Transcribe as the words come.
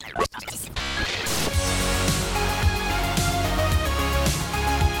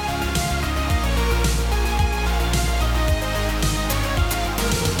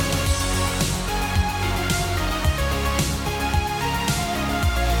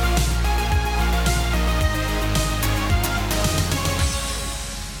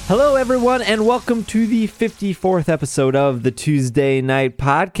Hello, everyone, and welcome to the 54th episode of the Tuesday Night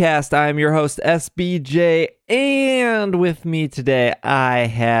Podcast. I'm your host, SBJ, and with me today, I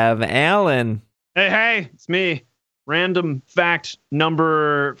have Alan. Hey, it's me. Random fact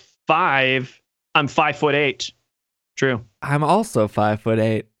number 5. I'm 5'8". True. I'm also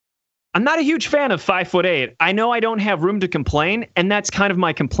 5'8". I'm not a huge fan of 5'8". I know I don't have room to complain, and that's kind of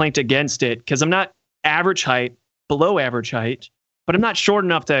my complaint against it, because I'm not average height, below average height, but I'm not short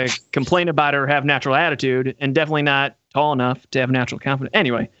enough to complain about it or have natural attitude, and definitely not tall enough to have natural confidence.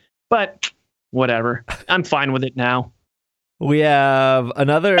 Anyway, but whatever. I'm fine with it now. We have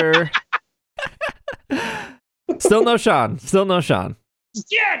another... Still no Sean.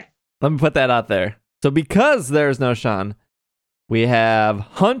 Yeah. Let me put that out there. So because there's no Sean, we have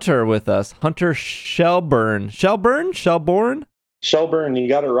Hunter with us. Hunter Shelburne. Shelburne, you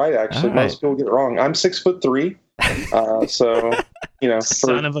got it right, actually. All right. Most people get it wrong. I'm 6'3". So,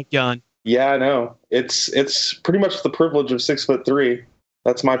 Son of a gun. Yeah, I know. It's pretty much the privilege of 6'3".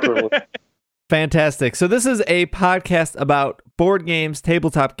 That's my privilege. Fantastic. So this is a podcast about board games,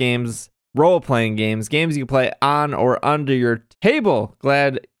 tabletop games, role-playing games you play on or under your table.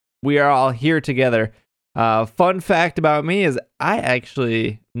 Glad we are all here together. Fun fact about me is I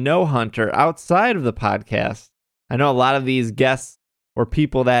actually know Hunter outside of the podcast. I know a lot of these guests or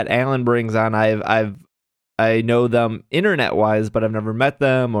people that Alan brings on. I know them internet-wise, but I've never met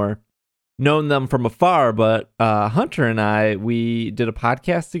them or known them from afar. But Hunter and we did a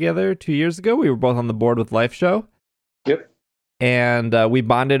podcast together 2 years ago. We were both on the board with Life Show. Yep. And we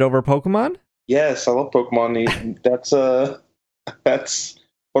bonded over Pokemon. Yes, I love Pokemon. That's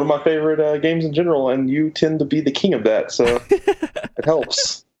one of my favorite games in general, and you tend to be the king of that, so it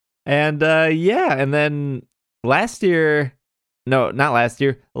helps. And and then last year, no, not last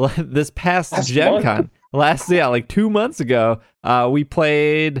year, this past Gen Con, like 2 months ago, we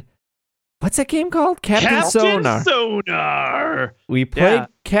played, what's that game called? Captain Sonar. We played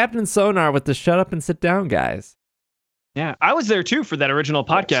Captain Sonar with the Shut Up and Sit Down guys. Yeah, I was there too for that original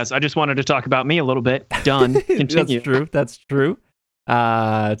podcast. I just wanted to talk about me a little bit. Done. Continue. That's true.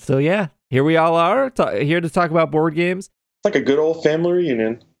 So yeah, here we all are, here to talk about board games. It's like a good old family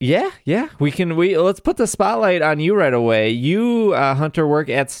reunion. Yeah. Let's put the spotlight on you right away. You, Hunter, work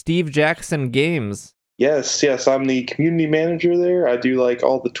at Steve Jackson Games. Yes, I'm the community manager there. I do like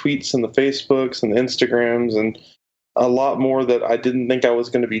all the tweets and the Facebooks and the Instagrams and a lot more that I didn't think I was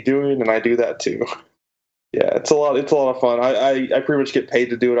going to be doing, and I do that too. Yeah, it's a lot of fun. I pretty much get paid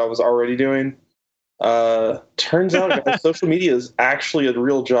to do what I was already doing. Turns out guys, social media is actually a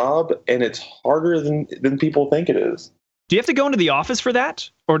real job, and it's harder than people think it is. Do you have to go into the office for that,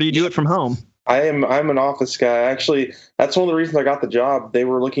 or do you do it from home? I'm an office guy. Actually, that's one of the reasons I got the job. They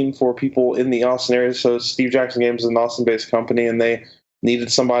were looking for people in the Austin area. So Steve Jackson Games is an Austin-based company, and they needed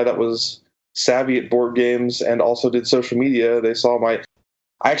somebody that was savvy at board games and also did social media. They saw I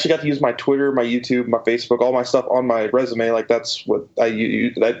actually got to use my Twitter, my YouTube, my Facebook, all my stuff on my resume. Like that's what I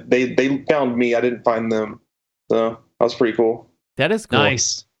use. They found me. I didn't find them. So that was pretty cool. That is cool.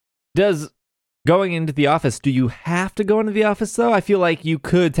 Nice. Does going into the office, do you have to go into the office though? I feel like you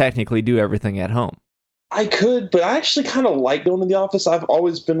could technically do everything at home. I could, but I actually kind of like going to the office. I've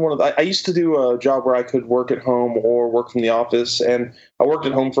always been I used to do a job where I could work at home or work from the office, and I worked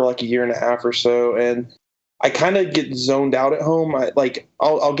at home for like a year and a half or so, and I kind of get zoned out at home.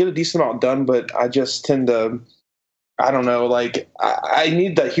 I'll get a decent amount done, but I just tend to, I don't know, I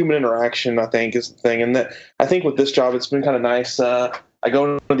need that human interaction, I think, is the thing. And that I think with this job, it's been kind of nice. I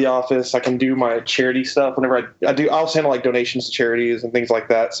go into the office, I can do my charity stuff whenever I do. I also handle like donations to charities and things like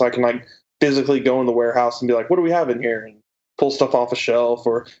that. So I can like physically go in the warehouse and be like, what do we have in here? And pull stuff off a shelf.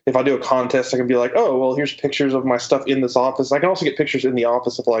 Or if I do a contest, I can be like, oh, well, here's pictures of my stuff in this office. I can also get pictures in the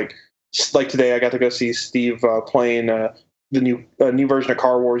office of like today I got to go see Steve playing the new version of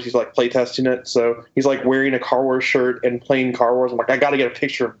Car Wars. He's like playtesting it. So he's like wearing a Car Wars shirt and playing Car Wars. I'm like, I got to get a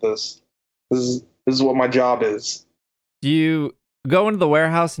picture of this. This is what my job is. Do you go into the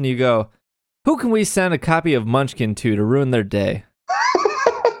warehouse and you go, who can we send a copy of Munchkin to ruin their day?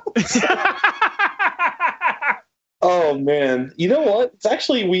 Oh, man. You know what? It's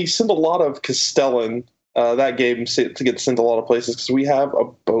actually, we send a lot of Castellan. That game to get sent a lot of places because we have a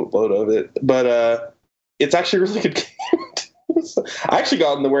boatload of it. But it's actually a really good game. I actually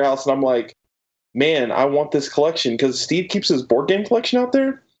got in the warehouse and I'm like, man, I want this collection because Steve keeps his board game collection out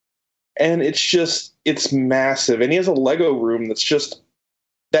there. And it's massive. And he has a Lego room that's just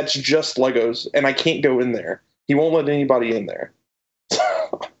Legos. And I can't go in there. He won't let anybody in there.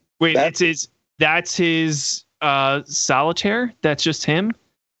 Wait, that's his solitaire? That's just him?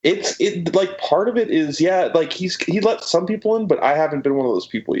 It like part of it is like he let some people in, but I haven't been one of those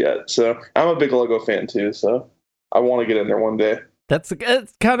people yet. So I'm a big Lego fan too. So I want to get in there one day. It's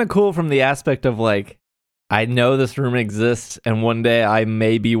kind of cool from the aspect of like, I know this room exists, and one day I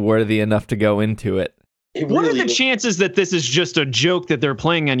may be worthy enough to go into it. What are the chances that this is just a joke that they're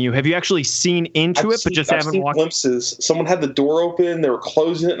playing on you? Have you actually seen into it, but just haven't walked? Glimpses. Someone had the door open, they were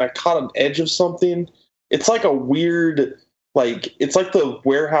closing it, and I caught an edge of something. It's like a weird, like it's like the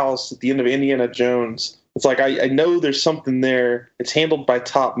warehouse at the end of Indiana Jones. It's like I know there's something there. It's handled by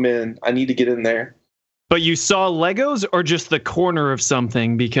top men. I need to get in there. But you saw Legos or just the corner of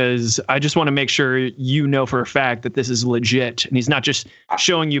something? Because I just want to make sure you know for a fact that this is legit. And he's not just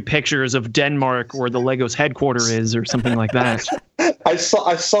showing you pictures of Denmark where the Legos headquarters is or something like that. I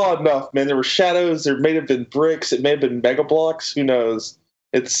saw enough, man. There were shadows. There may have been bricks. It may have been Mega Bloks. Who knows?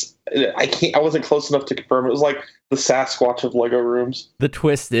 I wasn't close enough to confirm. It was like the Sasquatch of Lego rooms. The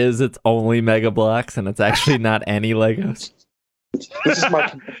twist is it's only Mega Bloks and it's actually not any Legos. This is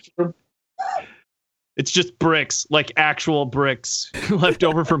my room. It's just bricks, like actual bricks left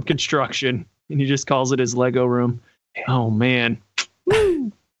over from construction. And he just calls it his Lego room. Oh, man.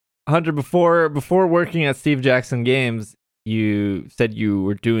 Hunter, before working at Steve Jackson Games, you said you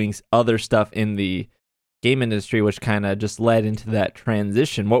were doing other stuff in the game industry, which kind of just led into that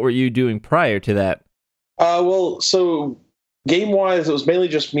transition. What were you doing prior to that? Well, so game-wise, it was mainly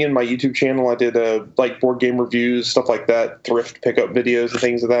just me and my YouTube channel. I did like board game reviews, stuff like that, thrift pickup videos and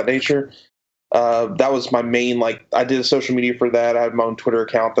things of that nature. That was my main, like, I did social media for that. I had my own Twitter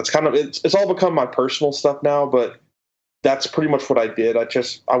account. That's kind of, it's all become my personal stuff now, but that's pretty much what I did.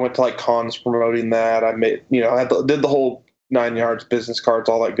 I went to like cons promoting that. I made, did the whole 9 yards, business cards,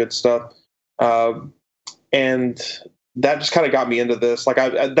 all that good stuff. And that just kind of got me into this. Like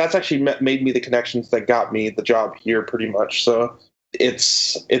that's actually made me the connections that got me the job here pretty much. So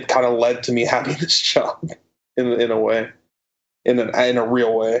it kind of led to me having this job in a way. In a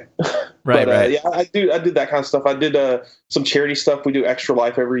real way. Right, right. Yeah, I did that kind of stuff. I did some charity stuff. We do Extra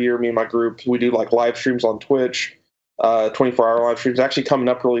Life every year, me and my group. We do like live streams on Twitch, 24-hour live streams. Actually coming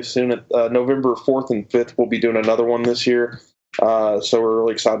up really soon at November 4th and 5th, we'll be doing another one this year. So we're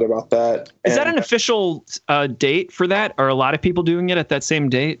really excited about that. Is that an official date for that? Are a lot of people doing it at that same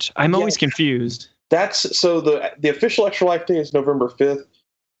date? I'm always confused. So the official Extra Life Day is November 5th.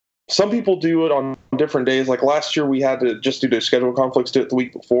 Some people do it on different days. Like last year, we had to, just due to schedule conflicts, do it the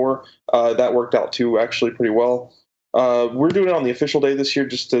week before. That worked out too, actually, pretty well. We're doing it on the official day this year,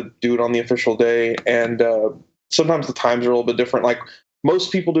 just to do it on the official day. And sometimes the times are a little bit different. Like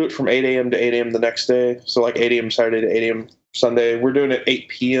most people do it from 8 a.m. to 8 a.m. the next day. So like 8 a.m. Saturday to 8 a.m. Sunday. We're doing it 8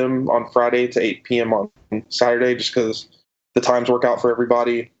 p.m. on Friday to 8 p.m. on Saturday, just because the times work out for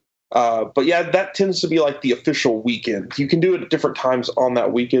everybody. But yeah, that tends to be like the official weekend. You can do it at different times on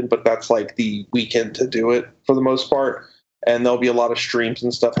that weekend, but that's like the weekend to do it for the most part. And there'll be a lot of streams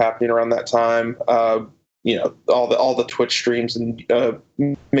and stuff happening around that time. All the Twitch streams, and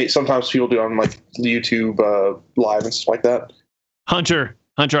sometimes people do it on like YouTube live and stuff like that. Hunter,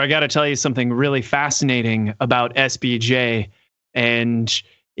 I got to tell you something really fascinating about SBJ, and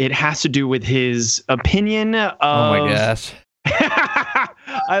it has to do with his opinion of... Oh my gosh.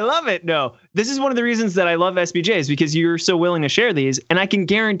 I love it. No, this is one of the reasons that I love SBJ is because you're so willing to share these. And I can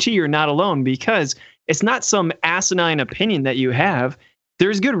guarantee you're not alone, because it's not some asinine opinion that you have.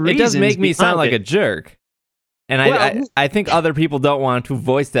 There's good reasons. It does make me sound like a jerk. And I think other people don't want to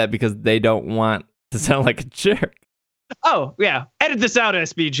voice that because they don't want to sound like a jerk. Oh, yeah. Edit this out,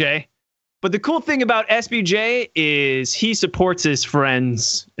 SBJ. But the cool thing about SBJ is he supports his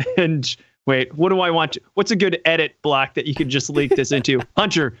friends. And wait, what do I want to... What's a good edit block that you could just leak this into?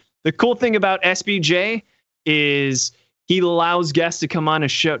 Hunter, the cool thing about SBJ is he allows guests to come on a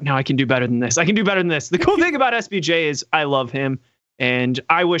show. No, I can do better than this. The cool thing about SBJ is I love him, and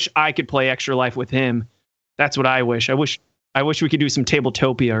I wish I could play Extra Life with him. That's what I wish. I wish we could do some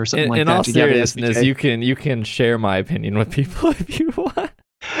Tabletopia or something like that. In all seriousness, you can share my opinion with people if you want.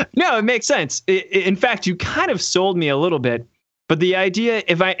 No, it makes sense. In fact, you kind of sold me a little bit. But the idea,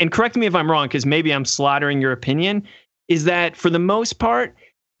 and correct me if I'm wrong, because maybe I'm slaughtering your opinion, is that for the most part,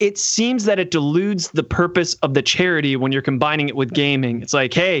 it seems that it deludes the purpose of the charity when you're combining it with gaming. It's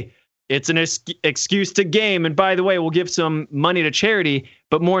like, hey, it's an excuse to game. And by the way, we'll give some money to charity.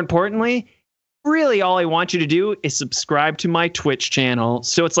 But more importantly, really all I want you to do is subscribe to my Twitch channel.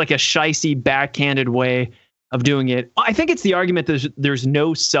 So it's like a shicey, backhanded way of doing it. I think it's the argument that there's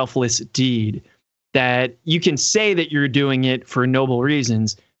no selfless deed, that you can say that you're doing it for noble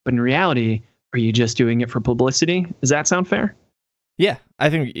reasons, but in reality, are you just doing it for publicity? Does that sound fair? Yeah, I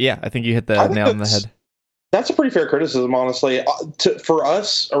think you hit the nail on the head. That's a pretty fair criticism, honestly. For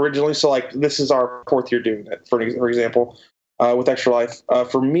us originally, so like this is our 4th year doing it. For example, with Extra Life,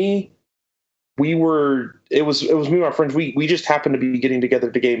 for me, it was me and my friends. We just happened to be getting together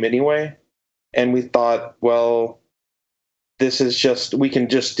to game anyway, and we thought, well, we can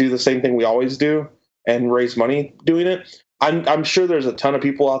just do the same thing we always do and raise money doing it. I'm sure there's a ton of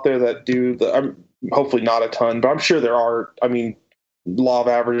people out there that do hopefully not a ton, but I'm sure there are. I mean, law of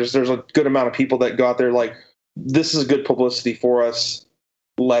averages, there's a good amount of people that go out there like, this is good publicity for us.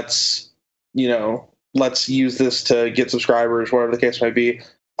 Let's use this to get subscribers, whatever the case might be.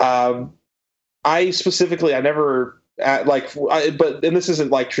 I never but this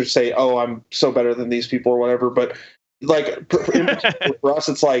isn't like to say, oh, I'm so better than these people or whatever, but like for us,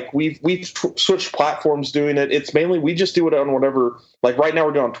 it's like we've switched platforms doing it. It's mainly, we just do it on whatever, like right now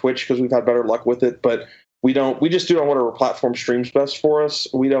we're doing on Twitch because we've had better luck with it, but we just do it on whatever platform streams best for us.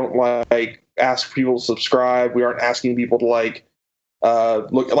 We don't like ask people to subscribe. We aren't asking people to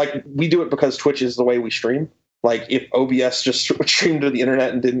look, like we do it because Twitch is the way we stream. Like if OBS just streamed to the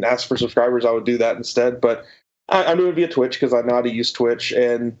internet and didn't ask for subscribers, I would do that instead. But I'm doing it via Twitch because I know how to use Twitch,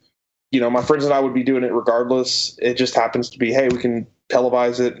 and my friends and I would be doing it regardless. It just happens to be, hey, we can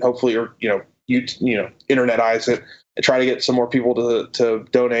televise it, hopefully, or internetize it and try to get some more people to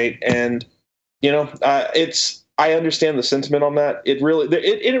donate. And I understand the sentiment on that. It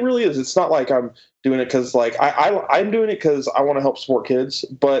really is. It's not like I'm doing it because like I'm doing it because I want to help support kids,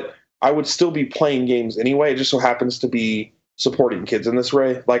 but I would still be playing games anyway. It just so happens to be supporting kids in this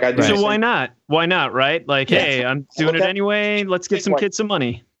way. Like I do. So why not? Why not? Right? Like, hey, I'm doing it anyway. Let's give some kids some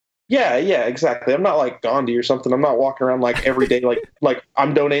money. Yeah, exactly. I'm not like Gandhi or something. I'm not walking around like every day like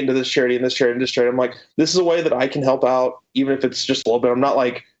I'm donating to this charity and this charity and this charity. I'm like, this is a way that I can help out, even if it's just a little bit. I'm not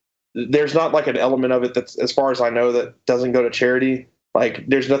like, there's not like an element of it that's, as far as I know, that doesn't go to charity. Like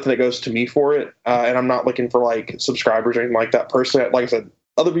there's nothing that goes to me for it, and I'm not looking for like subscribers or anything like that personally. Like I said,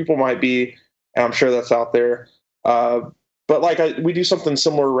 other people might be, and I'm sure that's out there. But like we do something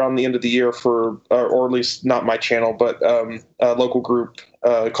similar around the end of the year for, or at least not my channel, but a local group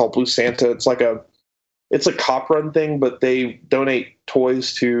called Blue Santa. It's a cop run thing, but they donate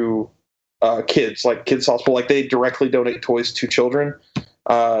toys to kids, like Kids Hospital. Like they directly donate toys to children,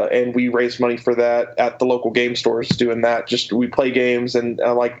 and we raise money for that at the local game stores. Doing that, just we play games, and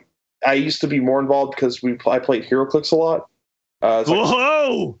like I used to be more involved because I played HeroClix a lot.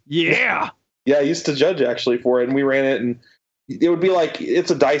 Whoa! Yeah. Yeah, I used to judge actually for it, and we ran it, and it would be like, it's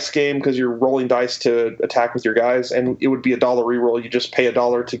a dice game because you're rolling dice to attack with your guys, and it would be $1 reroll. You just pay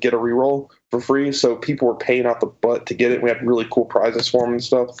 $1 to get a reroll for free. So people were paying out the butt to get it. We had really cool prizes for them and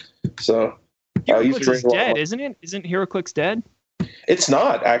stuff. So HeroClix is dead, isn't it? Isn't HeroClix dead? It's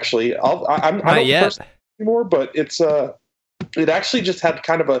not actually. I'm not yet anymore, but it's it actually just had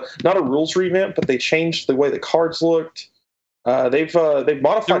kind of not a rules revamp, but they changed the way the cards looked. They've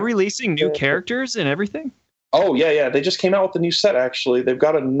modified. They're releasing new characters and everything. Oh yeah. They just came out with a new set. Actually, they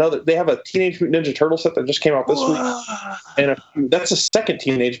have a Teenage Mutant Ninja Turtle set that just came out this week, and that's a second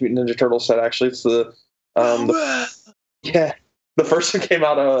Teenage Mutant Ninja Turtle set. Actually, it's the first one came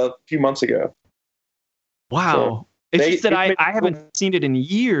out a few months ago. Wow. So it's just that I haven't seen it in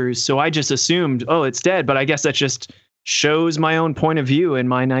years, so I just assumed, oh, it's dead. But I guess that just shows my own point of view and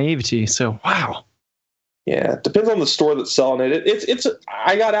my naivety. So wow. Yeah, it depends on the store that's selling it. It's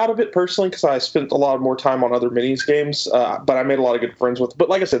I got out of it personally because I spent a lot more time on other minis games, but I made a lot of good friends with it. But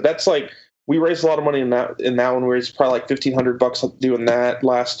like I said, that's like, we raised a lot of money in that one. We raised probably like $1,500 doing that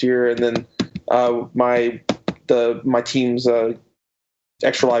last year, and then my team's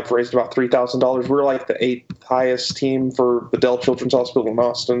Extra Life raised about $3,000. We're like the 8th highest team for the Dell Children's Hospital in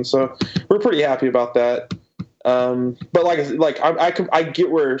Austin, so we're pretty happy about that. But I get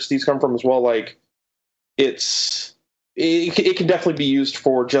where Steve's come from as well. Like, it can definitely be used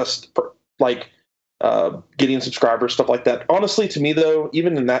for just getting subscribers, stuff like that. Honestly, to me though,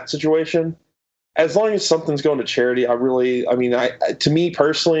 even in that situation, as long as something's going to charity, to me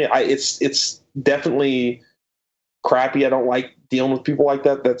personally, it's definitely crappy. I don't like dealing with people like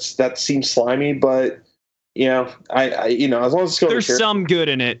that. That seems slimy, but as long as it's going there's to charity, some good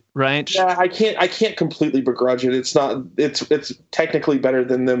in it, right? Yeah, I can't completely begrudge it. It's technically better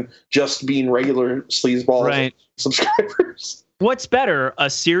than them just being regular sleazeball right. subscribers. What's better, a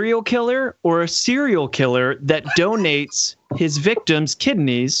serial killer or a serial killer that donates his victims'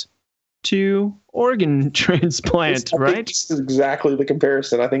 kidneys to organ transplant, right? This is exactly the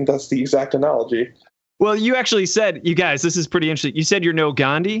comparison. I think that's the exact analogy. Well, you actually said, you guys, this is pretty interesting. You said you know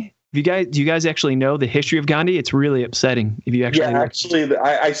Gandhi. Do you guys actually know the history of Gandhi? It's really upsetting if you actually. Yeah, actually, I'm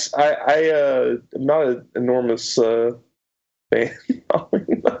not an enormous fan.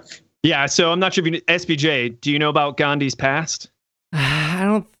 Yeah, so I'm not sure if you SBJ, do you know about Gandhi's past? I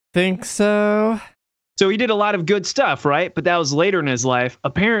don't think so. So he did a lot of good stuff, right? But that was later in his life.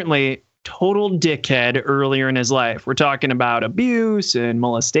 Apparently, total dickhead earlier in his life. We're talking about abuse and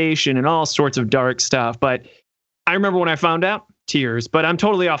molestation and all sorts of dark stuff. But I remember when I found out, tears. But I'm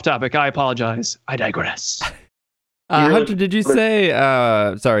totally off topic. I apologize. I digress. Hunter, did you say,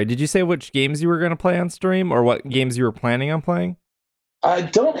 did you say which games you were going to play on stream or what games you were planning on playing? I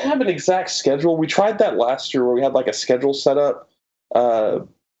don't have an exact schedule. We tried that last year where we had like a schedule set up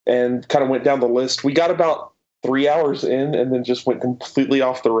and kind of went down the list. We got about 3 hours in and then just went completely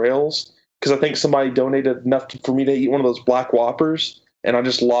off the rails because I think somebody donated enough for me to eat one of those Black Whoppers, and I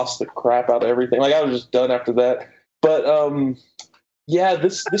just lost the crap out of everything. Like, I was just done after that. But yeah,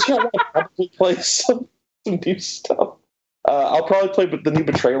 this year I want to probably play some new stuff. I'll probably play the new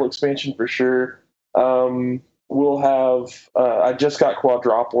Betrayal expansion for sure. We'll have. I just got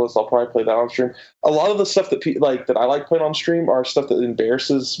Quadropolis. I'll probably play that on stream. A lot of the stuff that that I like playing on stream are stuff that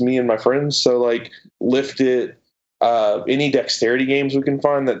embarrasses me and my friends. So like Lift It, any dexterity games we can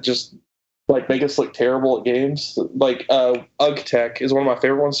find that just like make us look terrible at games. Like Ugg Tech is one of my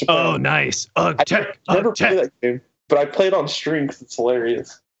favorite ones to play. Oh, nice. Ugg Tech. I never played that game, but I played on stream because it's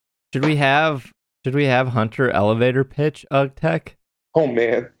hilarious. Should we have Hunter elevator pitch Ugg Tech?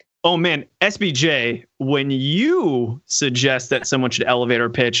 Oh man, SBJ, when you suggest that someone should elevator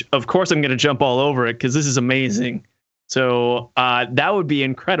pitch, of course I'm going to jump all over it because this is amazing. So that would be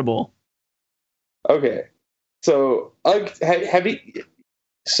incredible. Okay, so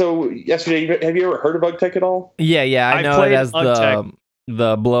yesterday, have you ever heard of Ugg Tech at all? Yeah, I know it as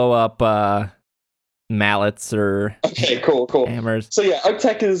the blow up mallets or okay, cool hammers. So yeah, Ugg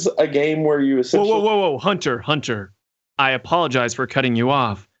Tech is a game where you essentially whoa, Hunter. I apologize for cutting you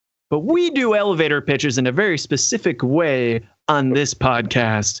off. But we do elevator pitches in a very specific way on this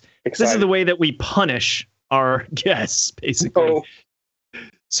podcast. Excited. This is the way that we punish our guests, basically. Oh.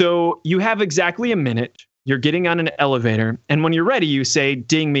 So you have exactly a minute. You're getting on an elevator. And when you're ready, you say,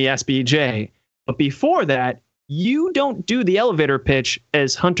 "Ding me, SBJ." But before that, you don't do the elevator pitch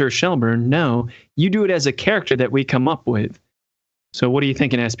as Hunter Shelburne. No, you do it as a character that we come up with. So what are you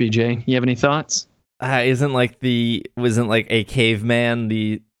thinking, SBJ? You have any thoughts? Wasn't like a caveman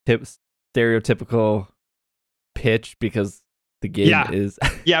the stereotypical pitch because the game is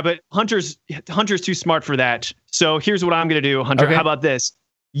yeah, but Hunter's too smart for that. So here's what I'm gonna do, Hunter. Okay. How about this?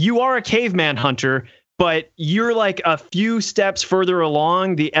 You are a caveman, Hunter, but you're like a few steps further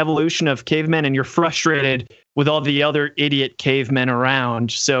along the evolution of cavemen, and you're frustrated with all the other idiot cavemen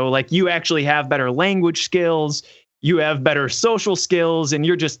around. So like you actually have better language skills, you have better social skills, and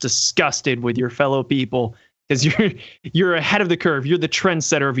you're just disgusted with your fellow people because you're ahead of the curve. You're the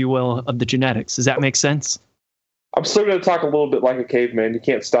trendsetter, if you will, of the genetics. Does that make sense? I'm still going to talk a little bit like a caveman. You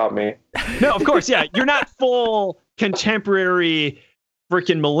can't stop me. No, of course, yeah. You're not full contemporary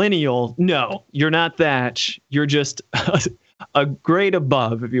freaking millennial. No, you're not that. You're just a grade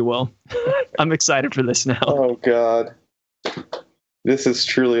above, if you will. I'm excited for this now. Oh, God. This is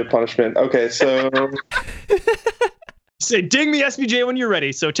truly a punishment. Okay, so... Say, "Ding me, SBJ," when you're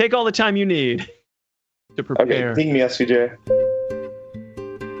ready. So take all the time you need to prepare. Okay, ding me, SVJ.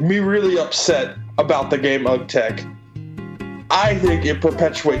 Me really upset about the game Ugg Tech. I think it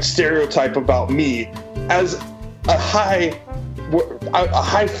perpetuates stereotype about me as a high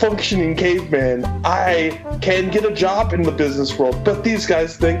functioning caveman. I can get a job in the business world, but these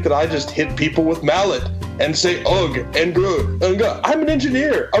guys think that I just hit people with mallet and say ugh and go. I'm an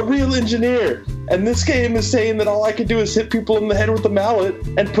engineer, a real engineer. And this game is saying that all I can do is hit people in the head with a mallet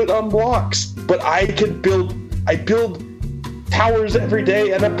and put on blocks. But I build towers every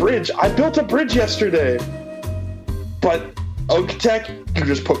day and a bridge. I built a bridge yesterday. But Ugg Tech, you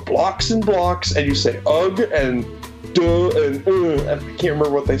just put blocks and blocks and you say ugh and duh and I can't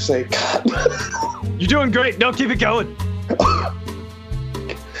remember what they say. God. You're doing great. No, keep it going.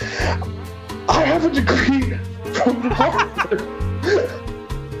 I have a degree from Harvard.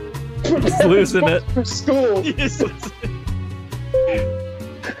 Just losing it. For school.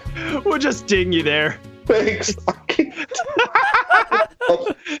 We'll just ding you there. Thanks.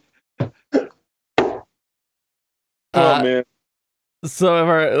 Oh man. So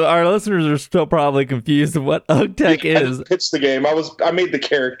if our listeners are still probably confused of what Ugg Tech is. I pitched the game. I made the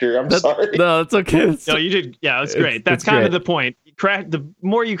character. I'm sorry. No, it's okay. No, you did. Yeah, that's great. That's kind of the point. The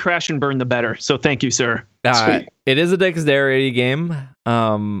more you crash and burn, the better. So thank you, sir. It is a dexterity game,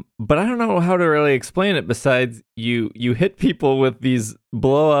 but I don't know how to really explain it besides you hit people with these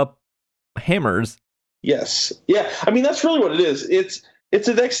blow up hammers. Yes. Yeah. I mean, that's really what it is. It's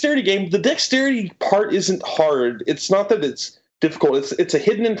a dexterity game. The dexterity part isn't hard. It's not that it's difficult. It's a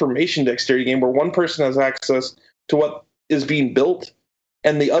hidden information dexterity game where one person has access to what is being built,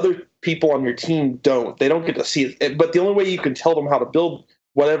 and the other people on your team don't. They don't get to see it. But the only way you can tell them how to build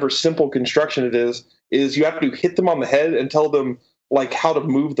whatever simple construction it is you have to hit them on the head and tell them like how to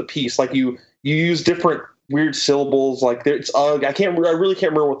move the piece. Like you use different weird syllables. Like it's I really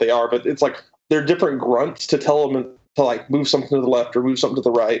can't remember what they are, but it's like they're different grunts to tell them to like move something to the left or move something to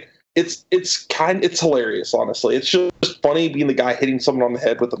the right. It's hilarious, honestly. It's just funny being the guy hitting someone on the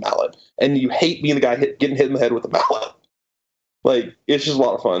head with a mallet, and you hate being the guy getting hit in the head with a mallet. Like, it's just a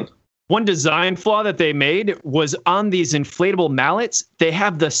lot of fun. One design flaw that they made was on these inflatable mallets, they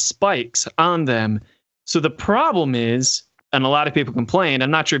have the spikes on them. So the problem is, and a lot of people complain, I'm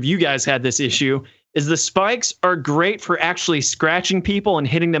not sure if you guys had this issue, is the spikes are great for actually scratching people and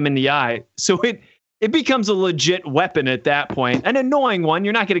hitting them in the eye. So it becomes a legit weapon at that point. An annoying one.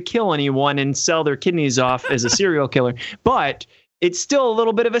 You're not going to kill anyone and sell their kidneys off as a serial killer. But it's still a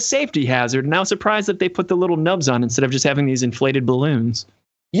little bit of a safety hazard. And I was surprised that they put the little nubs on instead of just having these inflated balloons.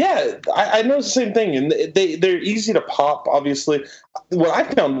 Yeah, I noticed the same thing. And they're easy to pop, obviously. What I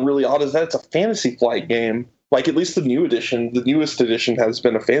found really odd is that it's a Fantasy Flight game. Like, at least the newest edition has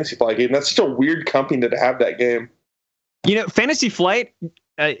been a Fantasy Flight game. That's such a weird company to have that game. You know, Fantasy Flight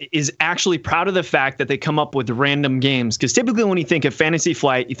is actually proud of the fact that they come up with random games. Because typically when you think of Fantasy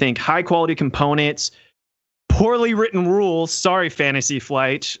Flight, you think high-quality components, poorly written rules. Sorry, Fantasy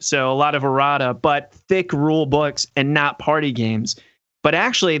Flight. So a lot of errata, but thick rule books and not party games. But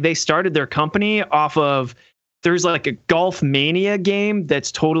actually, they started their company off of, there's like a Golf Mania game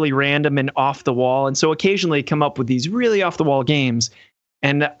that's totally random and off the wall. And so occasionally come up with these really off the wall games.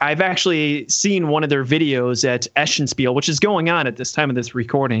 And I've actually seen one of their videos at Eschenspiel, which is going on at this time of this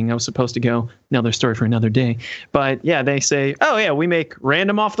recording. I was supposed to go, another story for another day. But yeah, they say, oh yeah, we make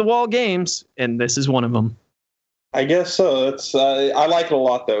random off the wall games. And this is one of them. I guess so. It's I like it a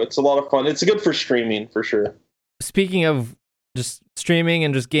lot, though. It's a lot of fun. It's good for streaming, for sure. Speaking of just streaming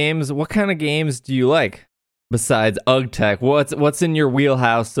and just games, what kind of games do you like besides UGTech? What's in your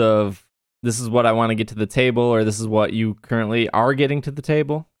wheelhouse of this is what I want to get to the table, or this is what you currently are getting to the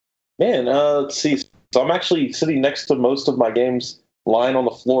table? Man, let's see. So I'm actually sitting next to most of my games lying on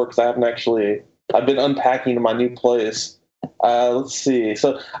the floor because I've been unpacking in my new place. Let's see.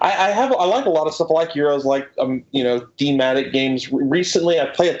 So I like a lot of stuff. I like Euros, like thematic games. Recently, I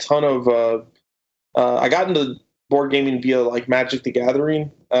play a ton of. I got into board gaming via like Magic the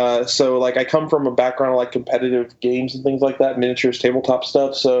Gathering. So like I come from a background of like competitive games and things like that, miniatures, tabletop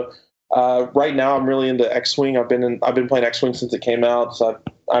stuff. So right now I'm really into X-Wing. I've been playing X-Wing since it came out, so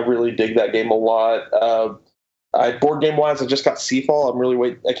I really dig that game a lot. Board game wise, I just got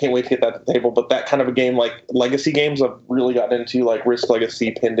Seafall. I can't wait to get that to the table. But that kind of a game, like legacy games, I've really gotten into, like Risk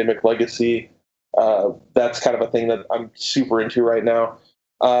Legacy, Pandemic Legacy. That's kind of a thing that I'm super into right now.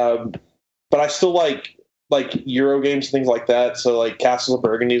 But I still like Euro games, things like that. So like Castles of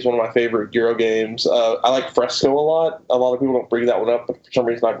Burgundy is one of my favorite Euro games. I like Fresco a lot. A lot of people don't bring that one up, but for some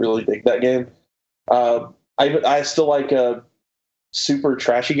reason I really dig that game. I still like super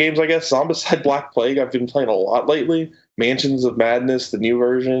trashy games, I guess. Zombicide Black Plague I've been playing a lot lately. Mansions of Madness, the new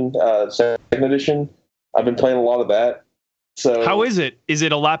version, second edition. I've been playing a lot of that. So how is it? Is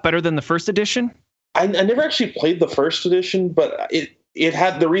it a lot better than the first edition? I never actually played the first edition, but it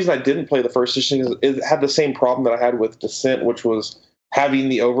had, the reason I didn't play the first edition is it had the same problem that I had with Descent, which was having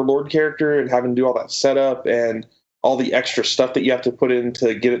the Overlord character and having to do all that setup and all the extra stuff that you have to put in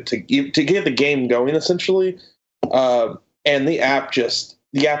to get the game going, essentially. And the app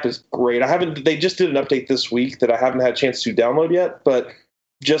is great. They just did an update this week that I haven't had a chance to download yet, but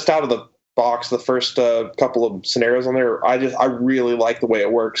just out of the box, the first couple of scenarios on there, I really like the way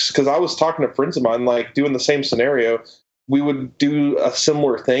it works. Because I was talking to friends of mine, like doing the same scenario, we would do a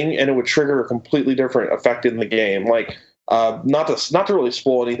similar thing and it would trigger a completely different effect in the game. Like, not to really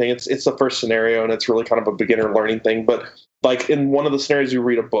spoil anything, it's the first scenario and it's really kind of a beginner learning thing. But like in one of the scenarios, you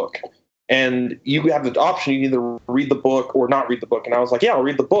read a book. And you have the option, you either read the book or not read the book. And I was like, yeah, I'll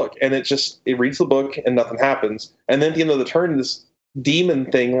read the book. And it reads the book and nothing happens. And then at the end of the turn, this demon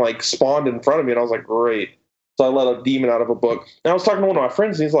thing like spawned in front of me. And I was like, great. So I let a demon out of a book. And I was talking to one of my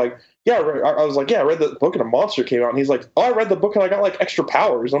friends and he's like, yeah, I was like, yeah, I read the book and a monster came out. And he's like, oh, I read the book and I got like extra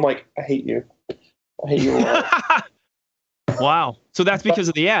powers. I'm like, I hate you. I hate you a lot. Wow. So that's because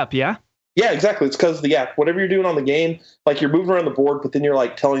of the app, yeah? Yeah, exactly. It's because of the app. Whatever you're doing on the game, like you're moving around the board, but then you're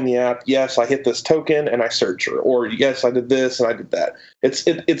like telling the app, yes, I hit this token and I search her, or yes, I did this and I did that.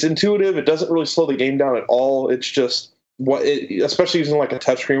 It's intuitive. It doesn't really slow the game down at all. It's just especially using like a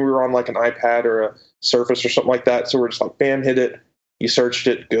touchscreen. We were on like an iPad or a Surface or something like that. So we're just like, bam, hit it. You searched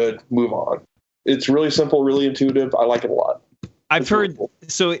it. Good. Move on. It's really simple, really intuitive. I like it a lot. I've heard,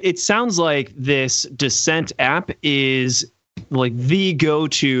 so it sounds like this Descent app is like the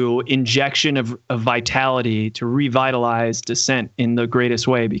go-to injection of vitality to revitalize Descent in the greatest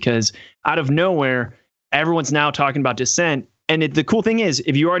way, because out of nowhere, everyone's now talking about Descent. And the cool thing is,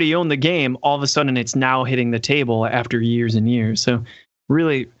 if you already own the game, all of a sudden it's now hitting the table after years and years. So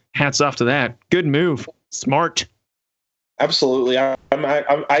really, hats off to that. Good move. Smart. Absolutely.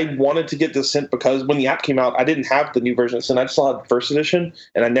 I wanted to get Descent because when the app came out, I didn't have the new version of Descent. I just saw the first edition,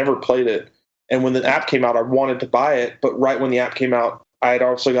 and I never played it. And when the app came out, I wanted to buy it. But right when the app came out, I had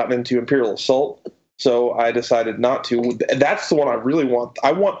also gotten into Imperial Assault. So I decided not to. That's the one I really want.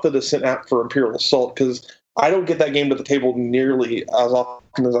 I want the Descent app for Imperial Assault because I don't get that game to the table nearly as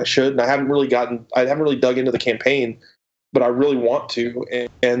often as I should. And I haven't really dug into the campaign, but I really want to.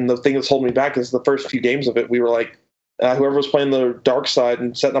 And the thing that's holding me back is the first few games of it, we were like, whoever was playing the dark side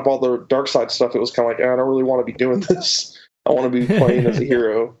and setting up all the dark side stuff, it was kind of like, I don't really want to be doing this. I want to be playing as a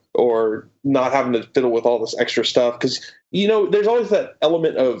hero or not having to fiddle with all this extra stuff. Because, there's always that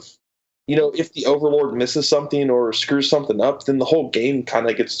element of, if the Overlord misses something or screws something up, then the whole game kind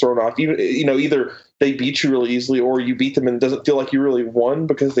of gets thrown off. Even, either they beat you really easily or you beat them and it doesn't feel like you really won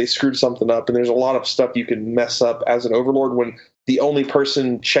because they screwed something up. And there's a lot of stuff you can mess up as an Overlord when the only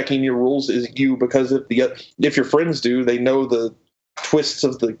person checking your rules is you, because if your friends do, they know the twists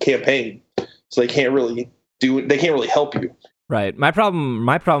of the campaign, so they can't really help you. Right. My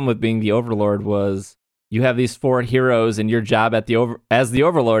problem with being the Overlord was you have these 4 heroes, and your job as the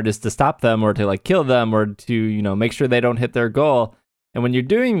Overlord is to stop them or to like kill them or to make sure they don't hit their goal. And when you're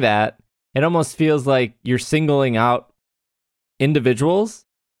doing that, it almost feels like you're singling out individuals.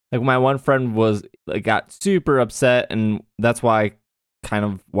 Like my one friend got super upset, and that's why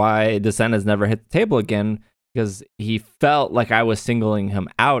Descent has never hit the table again, because he felt like I was singling him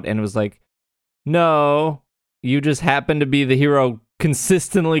out, and it was like, no, you just happen to be the hero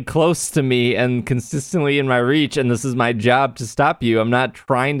consistently close to me and consistently in my reach, and this is my job to stop you. I'm not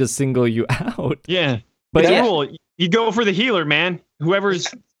trying to single you out. Yeah, but the rule, you go for the healer, man. Whoever's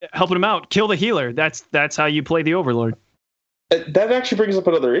helping him out, kill the healer. That's how you play the Overlord. That actually brings up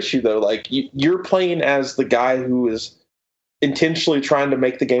another issue, though. Like you're playing as the guy who is intentionally trying to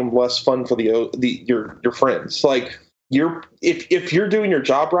make the game less fun for your friends. Like if you're doing your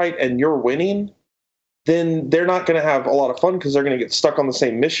job right and you're winning, then they're not going to have a lot of fun because they're going to get stuck on the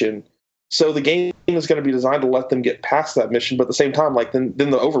same mission. So the game is going to be designed to let them get past that mission, but at the same time, like then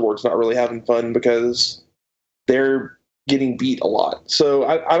the Overlord's not really having fun because they're getting beat a lot. So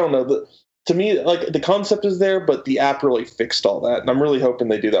I don't know. To me, like the concept is there, but the app really fixed all that, and I'm really hoping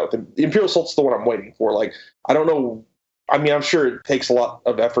they do that with them. The Imperial Assault's the one I'm waiting for. Like I don't know. I mean, I'm sure it takes a lot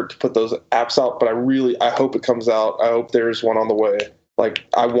of effort to put those apps out, but I hope it comes out. I hope there's one on the way. Like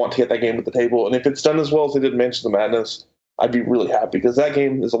I want to get that game to the table, and if it's done as well as they did Mansion of Madness, I'd be really happy because that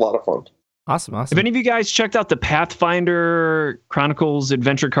game is a lot of fun. Awesome. Have any of you guys checked out the Pathfinder Chronicles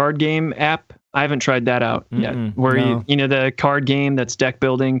Adventure card game app? I haven't tried that out yet. Where you the card game that's deck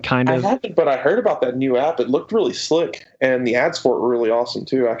building kind of. I haven't, but I heard about that new app. It looked really slick, and the ads for it were really awesome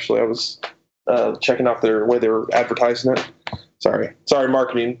too. Actually, I was checking out their way they were advertising it. Sorry,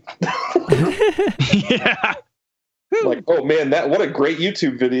 marketing. Yeah. Like, oh man, what a great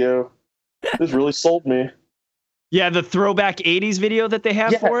YouTube video. This really sold me. Yeah, the throwback 80s video that they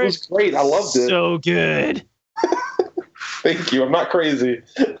have for it. It was great. I loved it. So good. Thank you. I'm not crazy.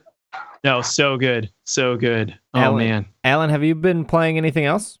 No, so good. So good. Oh, man. Alan, have you been playing anything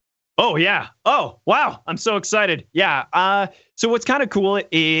else? Oh, yeah. Oh, wow. I'm so excited. Yeah. So what's kind of cool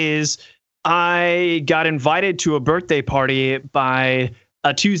is I got invited to a birthday party by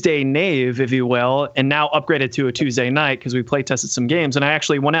a Tuesday Knave, if you will, and now upgraded to a Tuesday night because we play tested some games, and I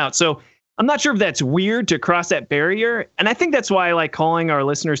actually went out. So I'm not sure if that's weird to cross that barrier. And I think that's why I like calling our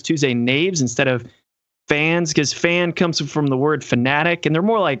listeners Tuesday Knaves instead of fans, because fan comes from the word fanatic, and they're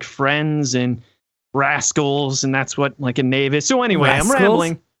more like friends and rascals, and that's what like a knave is. So anyway, rascals? I'm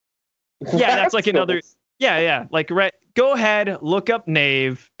rambling. Yeah, that's like another. Yeah. Like, go ahead, look up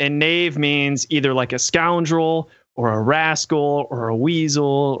knave, and knave means either like a scoundrel or a rascal or a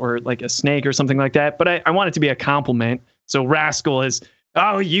weasel or like a snake or something like that. But I want it to be a compliment. So rascal is,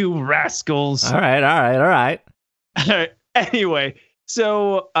 oh, you rascals. All right. Anyway,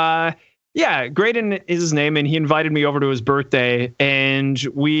 so yeah, Graydon is his name, and he invited me over to his birthday, and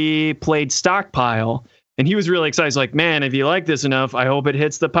we played Stockpile, and he was really excited. He's like, man, if you like this enough, I hope it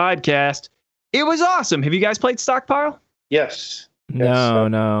hits the podcast. It was awesome. Have you guys played Stockpile? Yes.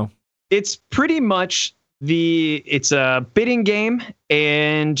 No. It's pretty much it's a bidding game,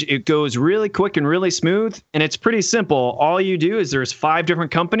 and it goes really quick and really smooth, and it's pretty simple. All you do is there's 5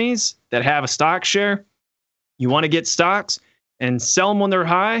 different companies that have a stock share. You want to get stocks, and sell them when they're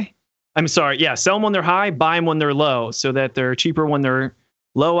high. I'm sorry, yeah, sell them when they're high, buy them when they're low, so that they're cheaper when they're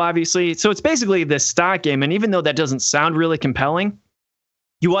low, obviously. So it's basically this stock game, and even though that doesn't sound really compelling,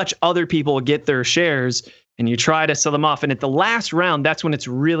 you watch other people get their shares and you try to sell them off. And at the last round, that's when it's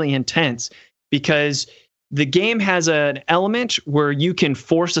really intense, because the game has an element where you can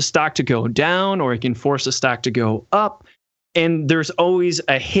force a stock to go down or you can force a stock to go up. And there's always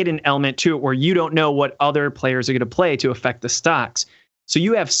a hidden element to it where you don't know what other players are going to play to affect the stocks. So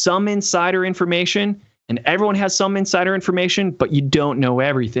you have some insider information, and everyone has some insider information, but you don't know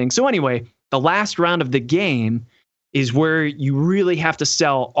everything. So anyway, the last round of the game is where you really have to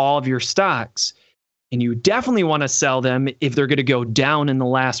sell all of your stocks. And you definitely want to sell them if they're going to go down in the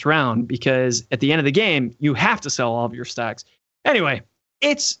last round, because at the end of the game, you have to sell all of your stocks. Anyway,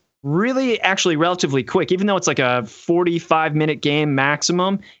 it's really actually relatively quick. Even though it's like a 45-minute game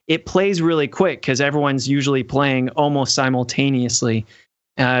maximum, it plays really quick because everyone's usually playing almost simultaneously.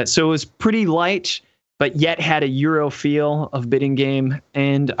 So it was pretty light, but yet had a Euro feel of bidding game,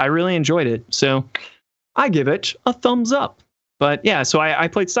 and I really enjoyed it. So I give it a thumbs up. But yeah, so I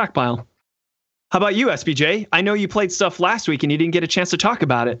played Stockpile. How about you, SBJ? I know you played stuff last week and you didn't get a chance to talk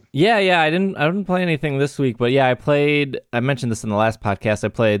about it. Yeah, I didn't play anything this week, but yeah, I mentioned this in the last podcast. I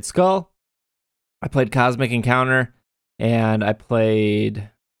played Skull, I played Cosmic Encounter, and I played,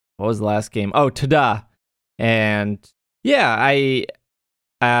 what was the last game? Oh, Tada. And yeah,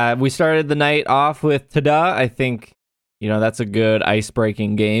 we started the night off with Tada. I think, that's a good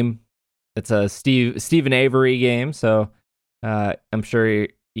ice-breaking game. It's a Stephen Avery game, so I'm sure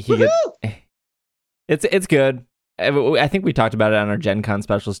he gets... It's good. I think we talked about it on our Gen Con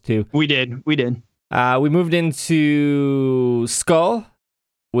specials too. We did. We moved into Skull,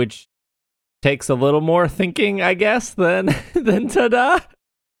 which takes a little more thinking, I guess, than Tada.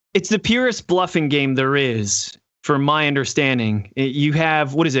 It's the purest bluffing game there is, from my understanding. You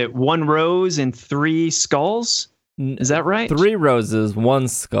have, what is it, 1 rose and 3 skulls? Is that right? 3 roses, 1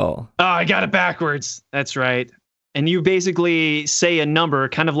 skull. Oh, I got it backwards. That's right. And you basically say a number,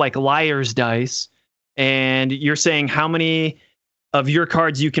 kind of like Liar's Dice, and you're saying how many of your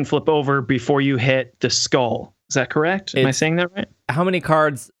cards you can flip over before you hit the skull. Is that correct? Am I saying that right? How many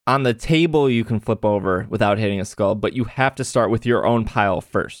cards on the table you can flip over without hitting a skull, but you have to start with your own pile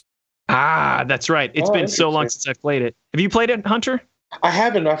first. Ah, that's right. It's been so long since I've played it. Have you played it, Hunter? I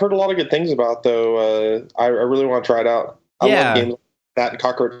haven't. I've heard a lot of good things about it, though. I really want to try it out. I love games like that,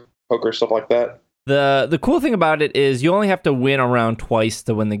 cockroach poker, stuff like that. The cool thing about it is you only have to win a round twice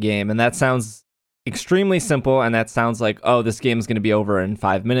to win the game, and that sounds extremely simple, and that sounds like, oh, this game is going to be over in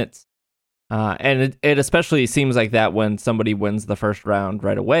 5 minutes. And it especially seems like that when somebody wins the first round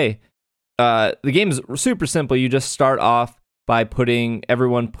right away. The game is super simple. You just start off by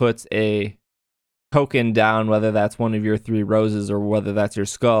everyone puts a token down, whether that's one of your 3 roses or whether that's your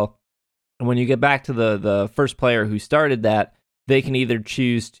skull. And when you get back to the first player who started that, they can either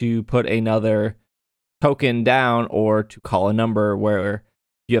choose to put another token down or to call a number where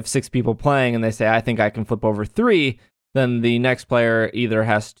you have 6 people playing and they say, I think I can flip over 3, then the next player either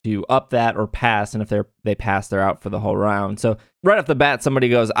has to up that or pass, and if they pass, they're out for the whole round. So right off the bat, somebody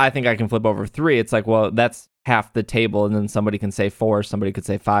goes, I think I can flip over 3. It's like, well, that's half the table, and then somebody can say 4, somebody could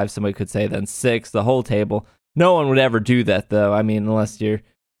say 5, somebody could say then 6, the whole table. No one would ever do that, though. I mean, unless you're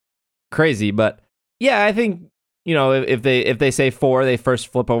crazy. But yeah, I think, if they say 4, they first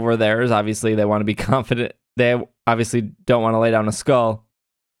flip over theirs. Obviously, they want to be confident. They obviously don't want to lay down a skull.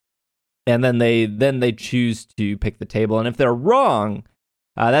 And then they choose to pick the table. And if they're wrong,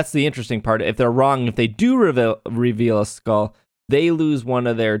 that's the interesting part. If they're wrong, if they do reveal a skull, they lose one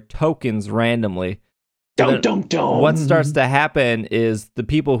of their tokens randomly. What starts to happen is the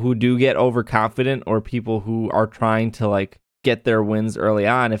people who do get overconfident, or people who are trying to get their wins early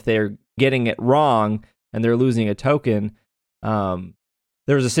on, if they're getting it wrong and they're losing a token. There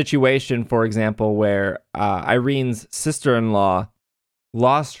was a situation, for example, where Irene's sister-in-law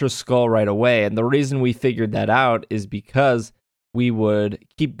lost her skull right away. And the reason we figured that out is because we would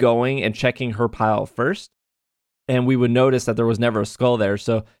keep going and checking her pile first, and we would notice that there was never a skull there.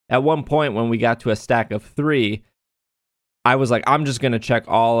 So at one point when we got to a stack of 3, I was like, I'm just going to check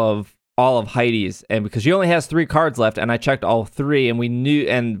all of Heidi's, and because she only has 3 cards left, and I checked all 3, and we knew,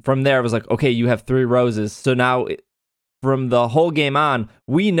 and from there I was like, okay, you have 3 roses. So now from the whole game on,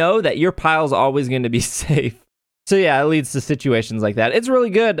 we know that your pile's always going to be safe. So yeah, it leads to situations like that. It's really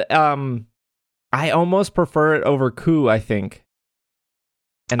good. I almost prefer it over Coup, I think.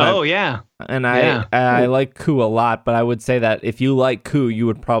 And I like Coup a lot, but I would say that if you like Coup, you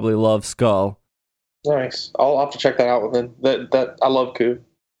would probably love Skull. Nice. I'll have to check that out then. That I love Coup.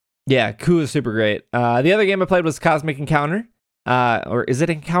 Yeah, Coup is super great. The other game I played was Cosmic Encounter. or is it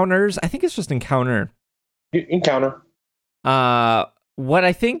Encounters? I think it's just Encounter. Encounter. What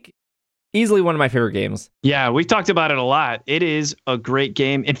I think easily one of my favorite games. Yeah, we talked about it a lot. It is a great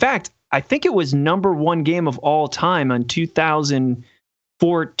game. In fact, I think it was #1 game of all time on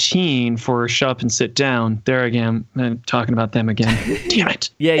 2014 for Shut Up and Sit Down. There again, I'm talking about them again. Damn it.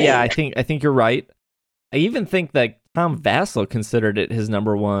 Yeah. I think you're right. I even think that Tom Vassell considered it his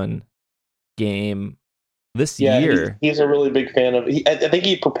 #1 game this year. He's a really big fan of. I think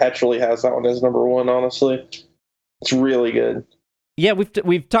he perpetually has that one as #1. Honestly, it's really good. Yeah,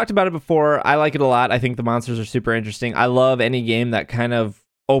 we've talked about it before. I like it a lot. I think the monsters are super interesting. I love any game that kind of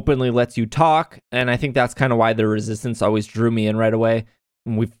openly lets you talk, and I think that's kind of why the Resistance always drew me in right away.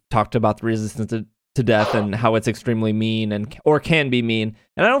 And we've talked about the Resistance to death and how it's extremely mean or can be mean.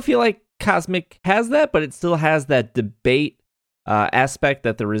 And I don't feel like Cosmic has that, but it still has that debate aspect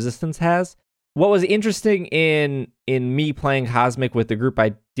that the Resistance has. What was interesting in me playing Cosmic with the group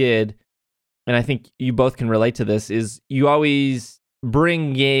I did, and I think you both can relate to this, is you always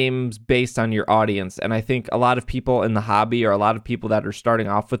bring games based on your audience. And I think a lot of people in the hobby, or a lot of people that are starting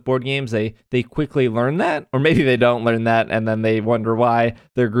off with board games, they quickly learn that, or maybe they don't learn that, and then they wonder why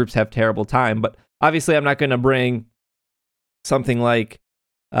their groups have terrible time. But obviously I'm not going to bring something like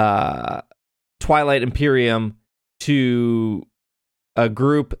Twilight Imperium to a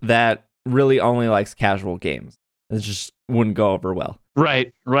group that really only likes casual games. It just wouldn't go over well.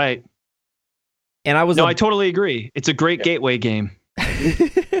 Right. And I totally agree. It's a great gateway game.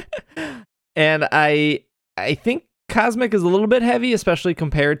 And I think Cosmic is a little bit heavy, especially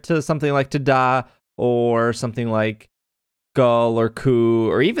compared to something like Tada or something like Gull or Coup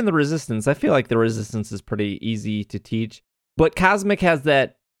or even the Resistance. I feel like the Resistance is pretty easy to teach. But Cosmic has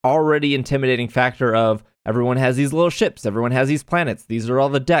that already intimidating factor of everyone has these little ships, everyone has these planets, these are all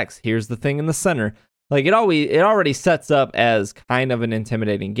the decks, here's the thing in the center. Like it already sets up as kind of an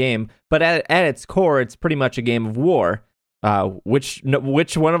intimidating game, but at its core, it's pretty much a game of war. Which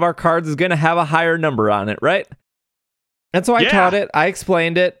one of our cards is going to have a higher number on it, right? And so I taught it, I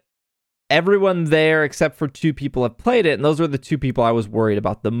explained it. Everyone there except for 2 people have played it, and those were the 2 people I was worried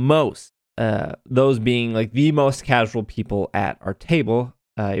about the most. Those being like the most casual people at our table.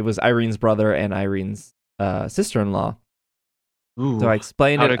 It was Irene's brother and Irene's sister-in-law. Ooh, so I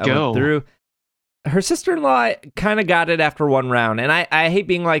explained it. I went through. Her sister-in-law kind of got it after 1 round, and I hate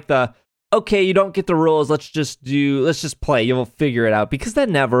being like okay, you don't get the rules, let's just play, you'll figure it out, because that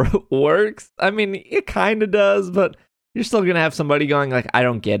never works. I mean, it kind of does, but you're still going to have somebody going like, I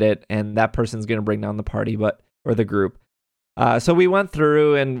don't get it, and that person's going to bring down the party, or the group. So we went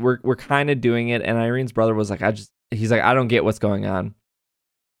through, and we're kind of doing it, and Irene's brother was like, he's like, I don't get what's going on.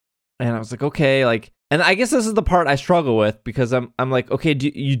 And I was like, okay, and I guess this is the part I struggle with, because I'm like, okay,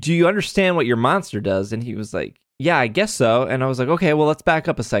 do you understand what your monster does? And he was like, yeah, I guess so. And I was like, okay, well, let's back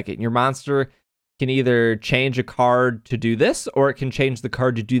up a second. Your monster can either change a card to do this, or it can change the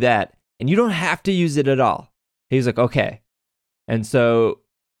card to do that. And you don't have to use it at all. He's like, okay. And so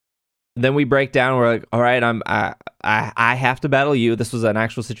then we break down. We're like, all right, I have to battle you. This was an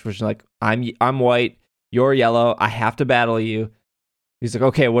actual situation. Like, I'm white, you're yellow. I have to battle you. He's like,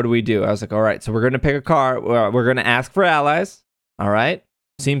 okay, what do we do? I was like, all right, so we're going to pick a card. We're going to ask for allies. All right.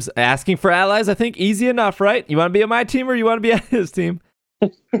 Seems asking for allies, I think, easy enough, right? You want to be on my team or you want to be on his team?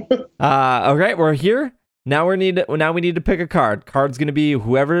 All right, we're here. Now we need to pick a card. Card's going to be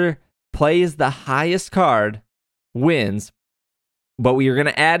whoever plays the highest card wins. But we are going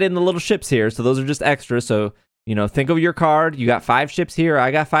to add in the little ships here. So those are just extras. So, think of your card. You got 5 ships here.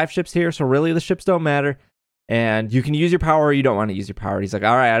 I got 5 ships here. So really the ships don't matter. And you can use your power or you don't want to use your power. He's like,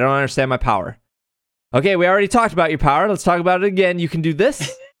 all right, I don't understand my power. Okay, we already talked about your power. Let's talk about it again. You can do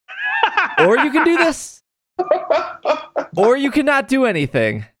this, or you can do this, or you cannot do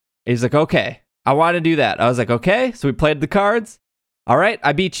anything. He's like, okay, I want to do that. I was like, okay. So we played the cards. All right,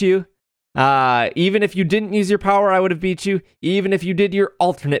 I beat you. Even if you didn't use your power, I would have beat you. Even if you did your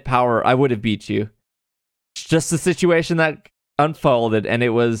alternate power, I would have beat you. It's just a situation that unfolded, and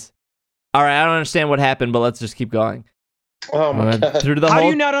it was, all right, I don't understand what happened, but let's just keep going. Oh my God. How do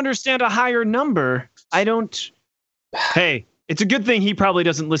you not understand a higher number? I don't. Hey, it's a good thing he probably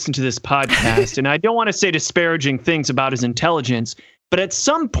doesn't listen to this podcast, and I don't want to say disparaging things about his intelligence, but at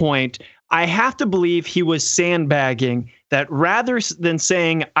some point, I have to believe he was sandbagging, that rather than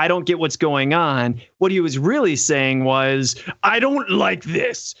saying, I don't get what's going on, what he was really saying was, I don't like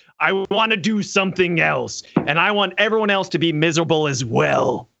this. I want to do something else, and I want everyone else to be miserable as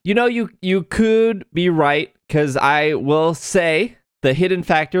well. You could be right, because I will say the hidden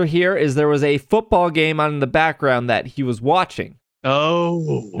factor here is there was a football game on in the background that he was watching.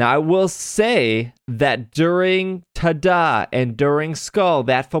 Oh. Now, I will say that during Tada and during Skull,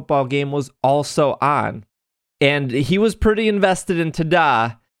 that football game was also on. And he was pretty invested in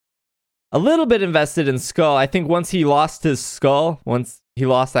Tada, a little bit invested in Skull. I think once he lost his Skull, once he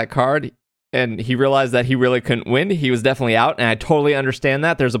lost that card, and he realized that he really couldn't win, he was definitely out. And I totally understand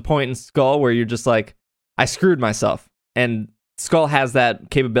that. There's a point in Skull where you're just like, I screwed myself. And Skull has that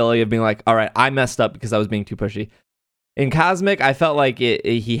capability of being like, all right, I messed up because I was being too pushy. In Cosmic, I felt like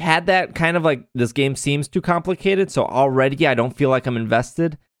he had that kind of like, this game seems too complicated, so already I don't feel like I'm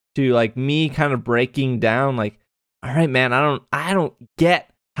invested, to like me kind of breaking down like, all right, man, I don't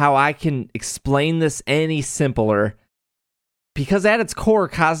get how I can explain this any simpler, because at its core,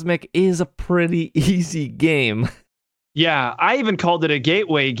 Cosmic is a pretty easy game. Yeah, I even called it a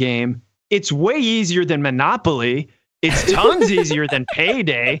gateway game. It's way easier than Monopoly. It's tons easier than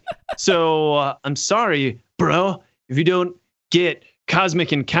Payday. So I'm sorry, bro, if you don't get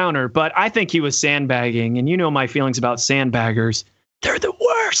Cosmic Encounter, but I think he was sandbagging, and you know my feelings about sandbaggers. They're the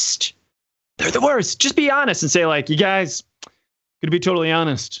worst. They're the worst. Just be honest and say, like, you guys, gonna be totally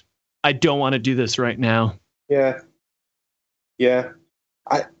honest, I don't want to do this right now. Yeah.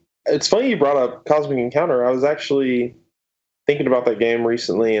 It's funny you brought up Cosmic Encounter. I was actually thinking about that game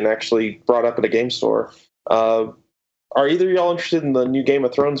recently and actually brought up at a game store. Are either of y'all interested in the new Game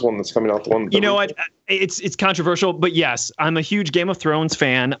of Thrones one that's coming out? The one, you know what? It's controversial, but yes, I'm a huge Game of Thrones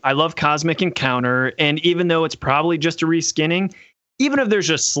fan. I love Cosmic Encounter, and even though it's probably just a reskinning, even if there's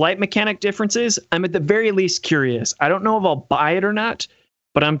just slight mechanic differences, I'm at the very least curious. I don't know if I'll buy it or not,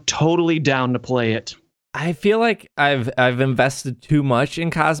 but I'm totally down to play it. I feel like I've invested too much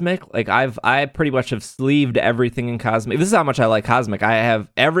in Cosmic. Like I pretty much have sleeved everything in Cosmic. This is how much I like Cosmic. I have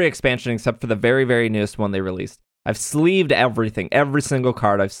every expansion except for the very, very newest one they released. I've sleeved everything, every single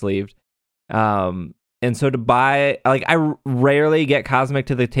card I've sleeved. And so to buy, like, I rarely get Cosmic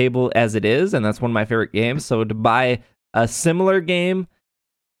to the table as it is, and that's one of my favorite games. So to buy a similar game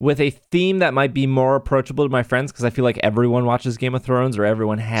with a theme that might be more approachable to my friends, because I feel like everyone watches Game of Thrones, or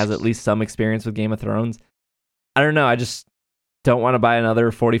everyone has at least some experience with Game of Thrones. I don't know. I just don't want to buy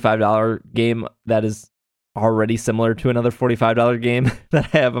another $45 game that is already similar to another $45 game that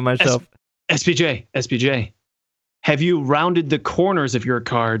I have on my shelf. SPJ. Have you rounded the corners of your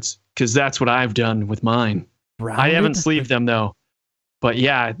cards? Because that's what I've done with mine. I haven't sleeved them, though. But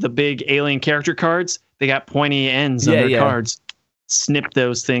yeah, the big alien character cards, they got pointy ends on their cards. Snip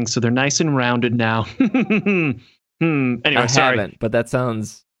those things so they're nice and rounded now. Anyway, I sorry. haven't, but that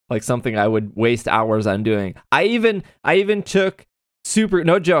sounds like something I would waste hours on doing. I even took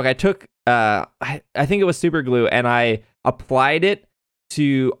no joke, I took I think it was super glue, and I applied it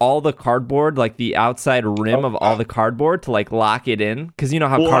to all the cardboard, like the outside rim of all the cardboard, to like lock it in, because you know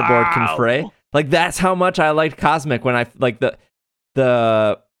how cardboard can fray. Like, that's how much I liked Cosmic when I like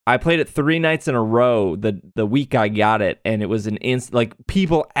I played it 3 nights in a row the week I got it, and it was an like,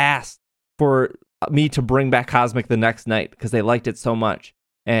 people asked for me to bring back Cosmic the next night because they liked it so much.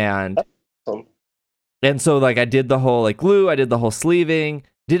 And so like I did the whole like glue, I did the whole sleeving,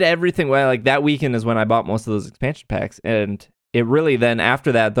 did everything. Well, like that weekend is when I bought most of those expansion packs, and it really then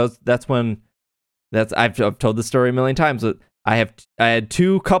after that, I've told the story a million times. I had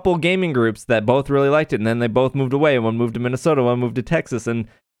 2 couple gaming groups that both really liked it, and then they both moved away. One moved to Minnesota, one moved to Texas, and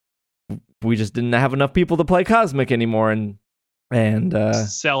we just didn't have enough people to play Cosmic anymore. And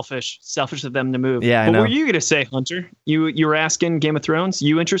selfish of them to move. Yeah, what were you gonna say, Hunter? You were asking Game of Thrones.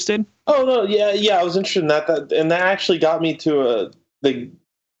 You interested? Oh no, yeah, I was interested in that, and that actually got me to the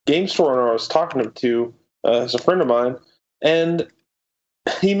game store owner I was talking to as a friend of mine, and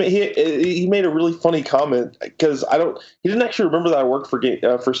he made a really funny comment, because he didn't actually remember that I worked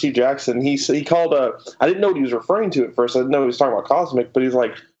for Steve Jackson. He called I didn't know what he was referring to at first. I didn't know he was talking about Cosmic, but he's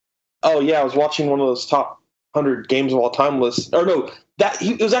like, oh yeah, I was watching one of those top 100 games of all time lists. Or no,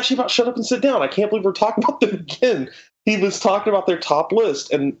 it was actually about Shut Up and Sit Down. I can't believe we're talking about them again. He was talking about their top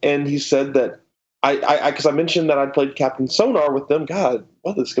list, and he said that because I mentioned that I'd played Captain Sonar with them. God,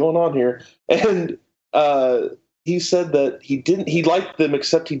 what is going on here? And he said that he liked them,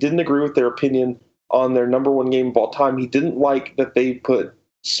 except he didn't agree with their opinion on their number 1 game of all time. He didn't like that they put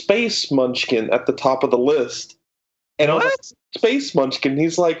Space Munchkin at the top of the list. And what? Space Munchkin,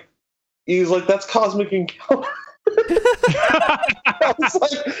 he's like, that's Cosmic Encounter. I was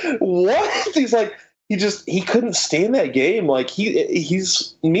like, what? He's like, he couldn't stand that game. Like, me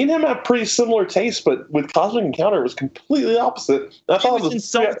and him have pretty similar tastes, but with Cosmic Encounter, it was completely opposite. I thought he was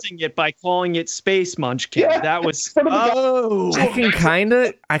insulting it by calling it Space Munchkin. Yeah, that was I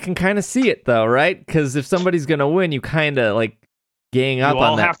can kind of see it though, right? Because if somebody's gonna win, you kind of like gang up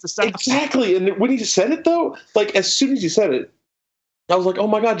on that. Have to stop. Exactly. And when he said it though, like as soon as he said it, I was like, oh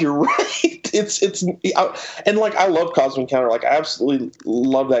my God, you're right. And like, I love Cosmic Encounter. Like, I absolutely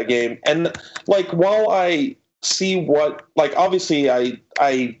love that game. And like, while I see like, obviously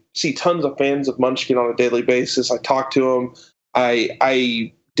I see tons of fans of Munchkin on a daily basis. I talk to them.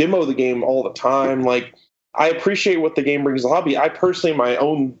 I demo the game all the time. Like, I appreciate what the game brings to the hobby. I personally, in my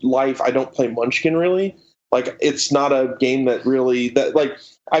own life, I don't play Munchkin really. Like, it's not a game that like,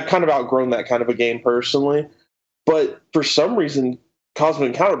 I've kind of outgrown that kind of a game personally. But for some reason, Cosmic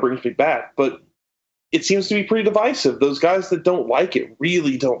Encounter brings me back. But it seems to be pretty divisive. Those guys that don't like it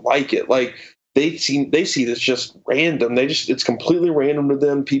really don't like it. Like, they see this just random. It's completely random to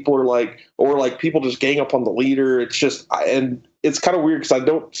them. People are like, or like people just gang up on the leader. It's just, and it's kind of weird because I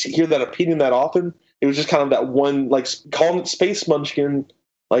don't hear that opinion that often. It was just kind of that one, like, calling it Space Munchkin.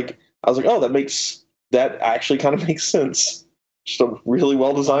 Like, I was like, oh, that actually kind of makes sense. Just a really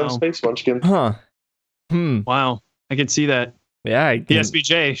well designed Space Munchkin. Huh. Wow, I can see that. Yeah, the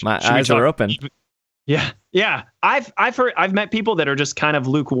SBJ. My eyes are open. Yeah. I've met people that are just kind of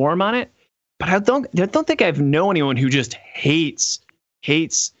lukewarm on it, but I don't think I've known anyone who just hates.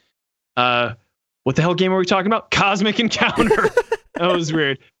 What the hell game are we talking about? Cosmic Encounter. That was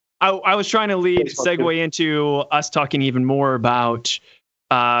weird. I was trying to segue into us talking even more about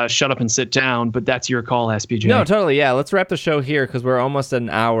Shut Up and Sit Down, but that's your call, SBJ. No, totally. Yeah, let's wrap the show here because we're almost at an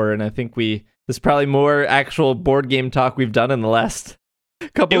hour, and I think there's probably more actual board game talk we've done in the last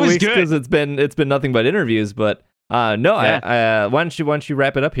couple of weeks because it's been nothing but interviews. But why don't you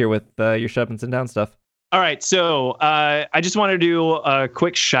wrap it up here with your Shut Up and Sit Down stuff? All right, so I just want to do a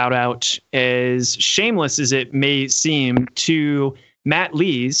quick shout out, as shameless as it may seem, to Matt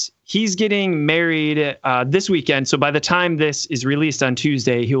Lees. He's getting married this weekend. So by the time this is released on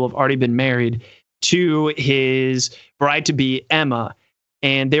Tuesday, he will have already been married to his bride-to-be, Emma.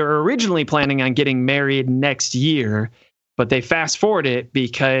 And they were originally planning on getting married next year, but they fast-forwarded it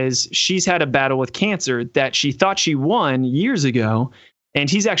because she's had a battle with cancer that she thought she won years ago. And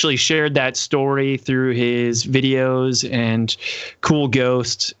he's actually shared that story through his videos and Cool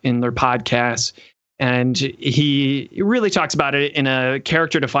Ghost in their podcasts. And he really talks about it in a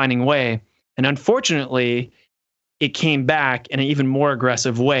character-defining way. And unfortunately, it came back in an even more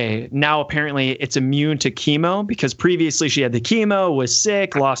aggressive way. Now, apparently, it's immune to chemo because previously she had the chemo, was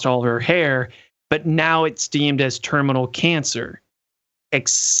sick, lost all her hair, but now it's deemed as terminal cancer.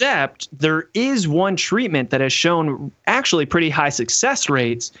 Except there is one treatment that has shown actually pretty high success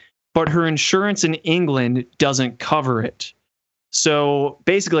rates, but her insurance in England doesn't cover it. So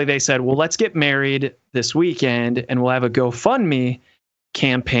basically they said, well, let's get married this weekend and we'll have a GoFundMe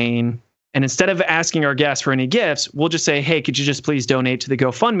campaign. And instead of asking our guests for any gifts, we'll just say, hey, could you just please donate to the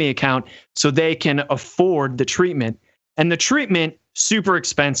GoFundMe account so they can afford the treatment? And the treatment, super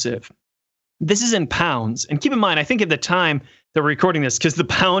expensive. This is in pounds. And keep in mind, I think at the time that we're recording this, because the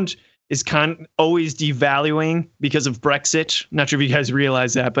pound is always devaluing because of Brexit. I'm not sure if you guys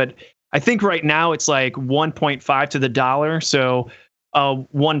realize that, but I think right now it's like 1.5 to the dollar. So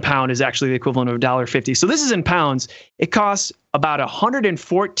 1 pound is actually the equivalent of $1.50. So this is in pounds. It costs about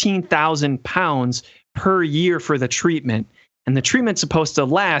 114,000 pounds per year for the treatment. And the treatment's supposed to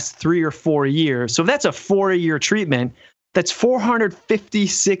last 3 or 4 years. So if that's a 4-year treatment, that's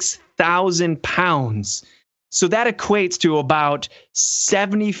 456,000 pounds. So that equates to about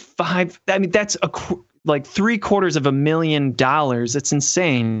 75. I mean, that's like $750,000. That's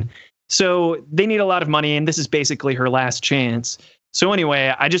insane. So they need a lot of money, and this is basically her last chance. So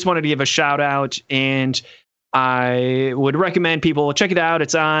anyway, I just wanted to give a shout out, and I would recommend people check it out.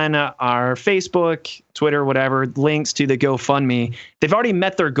 It's on our Facebook, Twitter, whatever, links to the GoFundMe. They've already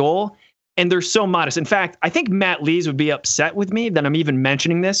met their goal, and they're so modest. In fact, I think Matt Lees would be upset with me that I'm even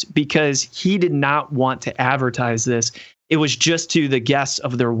mentioning this because he did not want to advertise this. It was just to the guests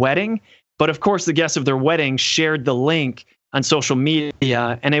of their wedding. But of course, the guests of their wedding shared the link on social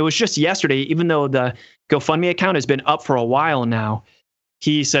media. And it was just yesterday, even though the GoFundMe account has been up for a while now,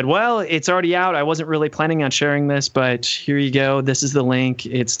 he said, well, it's already out. I wasn't really planning on sharing this, but here you go. This is the link.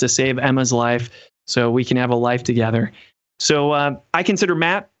 It's to save Emma's life so we can have a life together. So I consider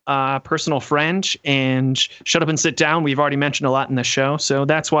Matt a personal friend, and Shut Up and Sit Down, we've already mentioned a lot in the show. So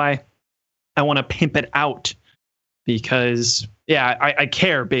that's why I want to pimp it out because, yeah, I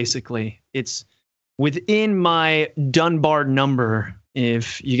care, basically. It's within my Dunbar number,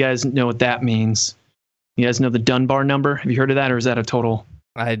 if you guys know what that means. You guys know the Dunbar number? Have you heard of that, or is that a total?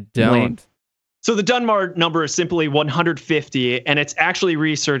 I don't. Lame? So the Dunbar number is simply 150, and it's actually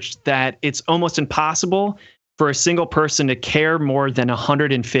researched that it's almost impossible for a single person to care more than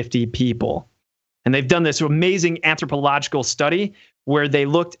 150 people. And they've done this amazing anthropological study where they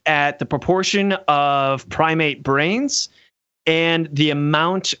looked at the proportion of primate brains and the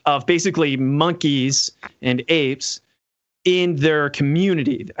amount of basically monkeys and apes in their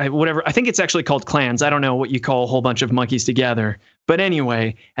community. I think it's actually called clans. I don't know what you call a whole bunch of monkeys together. But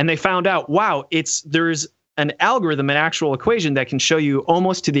anyway, and they found out, wow, there's an algorithm, an actual equation that can show you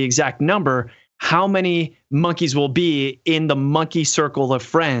almost to the exact number how many monkeys will be in the monkey circle of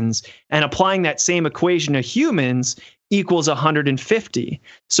friends. And applying that same equation to humans equals 150.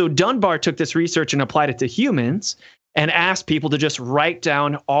 So Dunbar took this research and applied it to humans and asked people to just write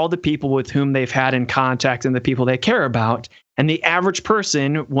down all the people with whom they've had in contact and the people they care about. And the average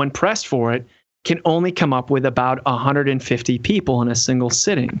person, when pressed for it, can only come up with about 150 people in a single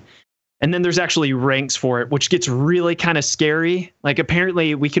sitting. And then there's actually ranks for it, which gets really kind of scary. Like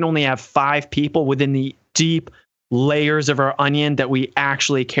apparently we can only have 5 people within the deep layers of our onion that we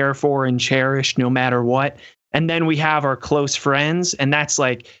actually care for and cherish no matter what. And then we have our close friends, and that's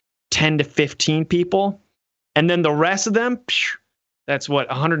like 10 to 15 people. And then the rest of them, that's what,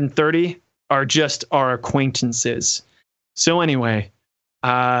 130 are just our acquaintances. So anyway,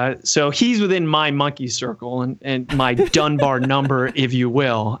 so he's within my monkey circle and my Dunbar number, if you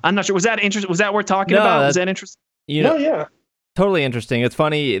will. I'm not sure. Was that interesting? Was that worth talking about? Was that interesting? Yeah. Totally interesting. It's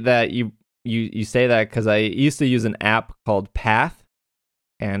funny that you say that because I used to use an app called Path,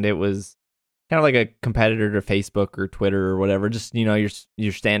 and it was kind of like a competitor to Facebook or Twitter or whatever. Just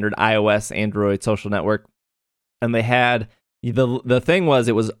your standard iOS, Android social network. And they had the thing was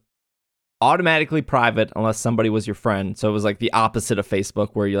it was automatically private unless somebody was your friend. So it was like the opposite of Facebook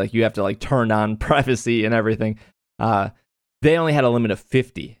where you have to turn on privacy and everything. They only had a limit of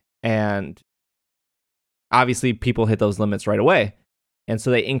 50, and obviously people hit those limits right away. And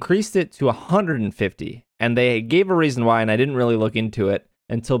so they increased it to 150, and they gave a reason why, and I didn't really look into it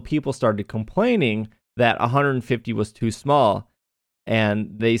until people started complaining that 150 was too small.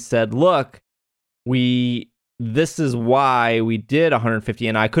 And they said, look, this is why we did 150,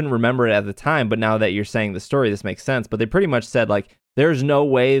 and I couldn't remember it at the time, but now that you're saying the story, this makes sense. But they pretty much said, there's no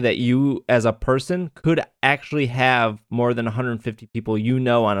way that you as a person could actually have more than 150 people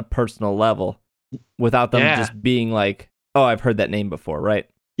on a personal level without them just being like, oh, I've heard that name before, right?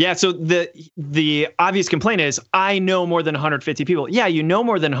 Yeah, so the obvious complaint is, I know more than 150 people. Yeah, you know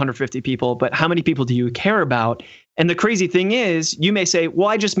more than 150 people, but how many people do you care about? And the crazy thing is, you may say, well,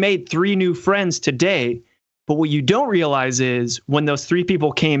 I just made 3 new friends today. But what you don't realize is when those 3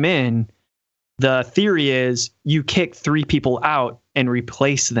 people came in, the theory is you kick 3 people out and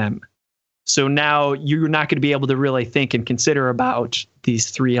replace them. So now you're not going to be able to really think and consider about these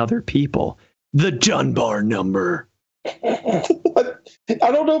 3 other people. The Dunbar number.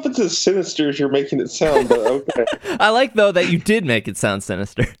 I don't know if it's as sinister as you're making it sound, but okay. I like, though, that you did make it sound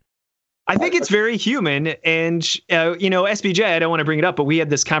sinister. I think it's very human. And, SBJ, I don't want to bring it up, but we had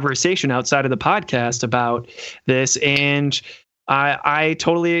this conversation outside of the podcast about this. And I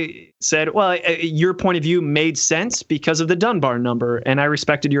totally said, well, your point of view made sense because of the Dunbar number. And I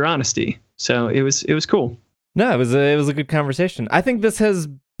respected your honesty. So it was cool. No, it was a good conversation. I think this has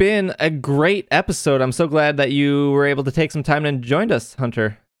been a great episode. I'm so glad that you were able to take some time and joined us,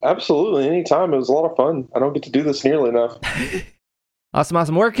 Hunter. Absolutely. Anytime. It was a lot of fun. I don't get to do this nearly enough.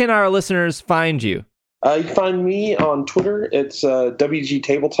 Awesome. Where can our listeners find you? You can find me on Twitter. It's WG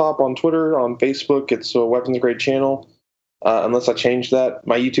Tabletop on Twitter. On Facebook, it's a Weapons Grade channel. Unless I change that.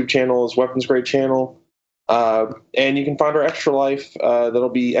 My YouTube channel is Weapons Grade channel. And you can find our Extra Life. That'll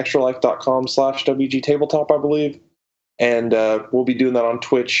be extralife.com/WG Tabletop, I believe. And we'll be doing that on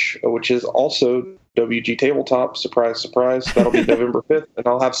Twitch, which is also WG Tabletop. Surprise, surprise. That'll be November 5th. And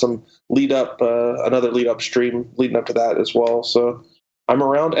I'll have some another lead up stream leading up to that as well. So I'm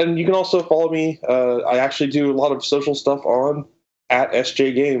around. And you can also follow me. I actually do a lot of social stuff on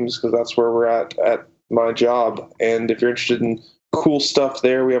 @SJ Games because that's where we're at my job. And if you're interested in cool stuff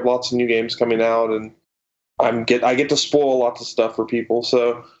there, we have lots of new games coming out. And I get to spoil lots of stuff for people.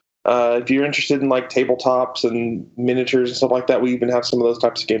 So if you're interested in tabletops and miniatures and stuff like that, we even have some of those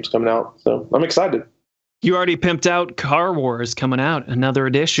types of games coming out. So I'm excited. You already pimped out Car Wars coming out, another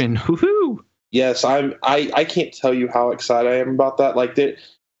edition. Woohoo! Yes, I can't tell you how excited I am about that.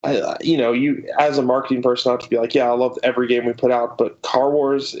 You as a marketing person, I have to be like, yeah, I love every game we put out, but Car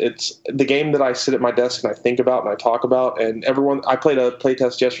Wars, it's the game that I sit at my desk and I think about and I talk about. And I played a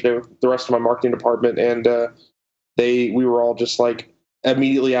playtest yesterday with the rest of my marketing department, and we were all just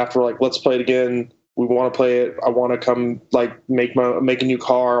immediately after, let's play it again. We want to play it. I want to come make a new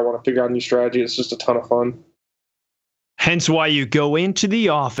car. I want to figure out a new strategy. It's just a ton of fun. Hence why you go into the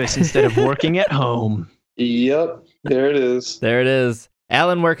office instead of working at home. Yep. There it is. There it is.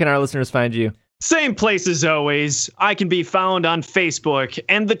 Alan, where can our listeners find you? Same place as always. I can be found on Facebook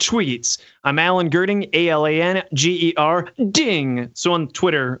and the tweets. I'm Alan Girding, ALANGER, ding. So on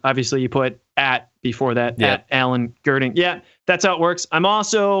Twitter, obviously you put at before that, at Alan Girding. Yeah, that's how it works. I'm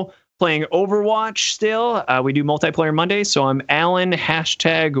also playing Overwatch still. We do multiplayer Mondays, so I'm Alan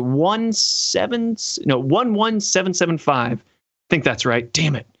 #11775. I think that's right.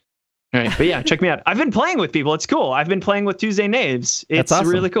 Damn it. All right, but yeah, check me out. I've been playing with people. It's cool. I've been playing with Tuesday Knaves. It's awesome.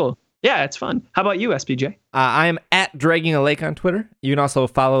 Really cool. Yeah, it's fun. How about you, SPJ? I am at Dragging a Lake on Twitter. You can also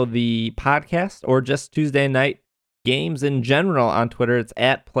follow the podcast or just Tuesday Night Games in general on Twitter. It's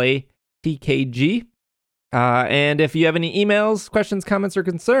at PlayTKG. And if you have any emails, questions, comments, or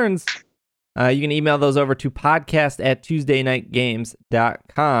concerns, you can email those over to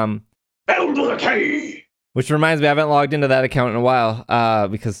podcast@TuesdayNightGames.com. Which reminds me, I haven't logged into that account in a while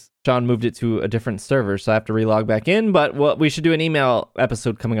because Sean moved it to a different server, so I have to relog back in. But we should do an email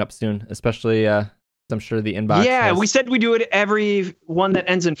episode coming up soon, especially I'm sure the inbox. Yeah, we said we do it every one that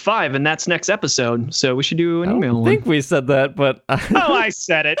ends in 5, and that's next episode. So we should do an email one. I think we said that, but I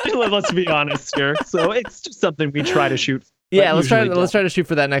said it. Let's be honest here. So it's just something we try to shoot. Yeah, let's try to shoot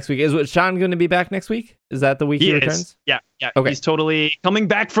for that next week. Is Sean going to be back next week? Is that the week he returns? Yeah. Okay. He's totally coming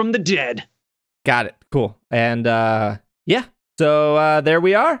back from the dead. Got it. Cool. And yeah, so there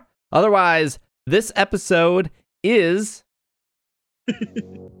we are. Otherwise, this episode is...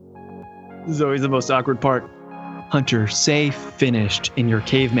 This is always the most awkward part. Hunter, say finished in your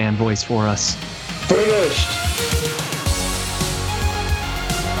caveman voice for us. Finished.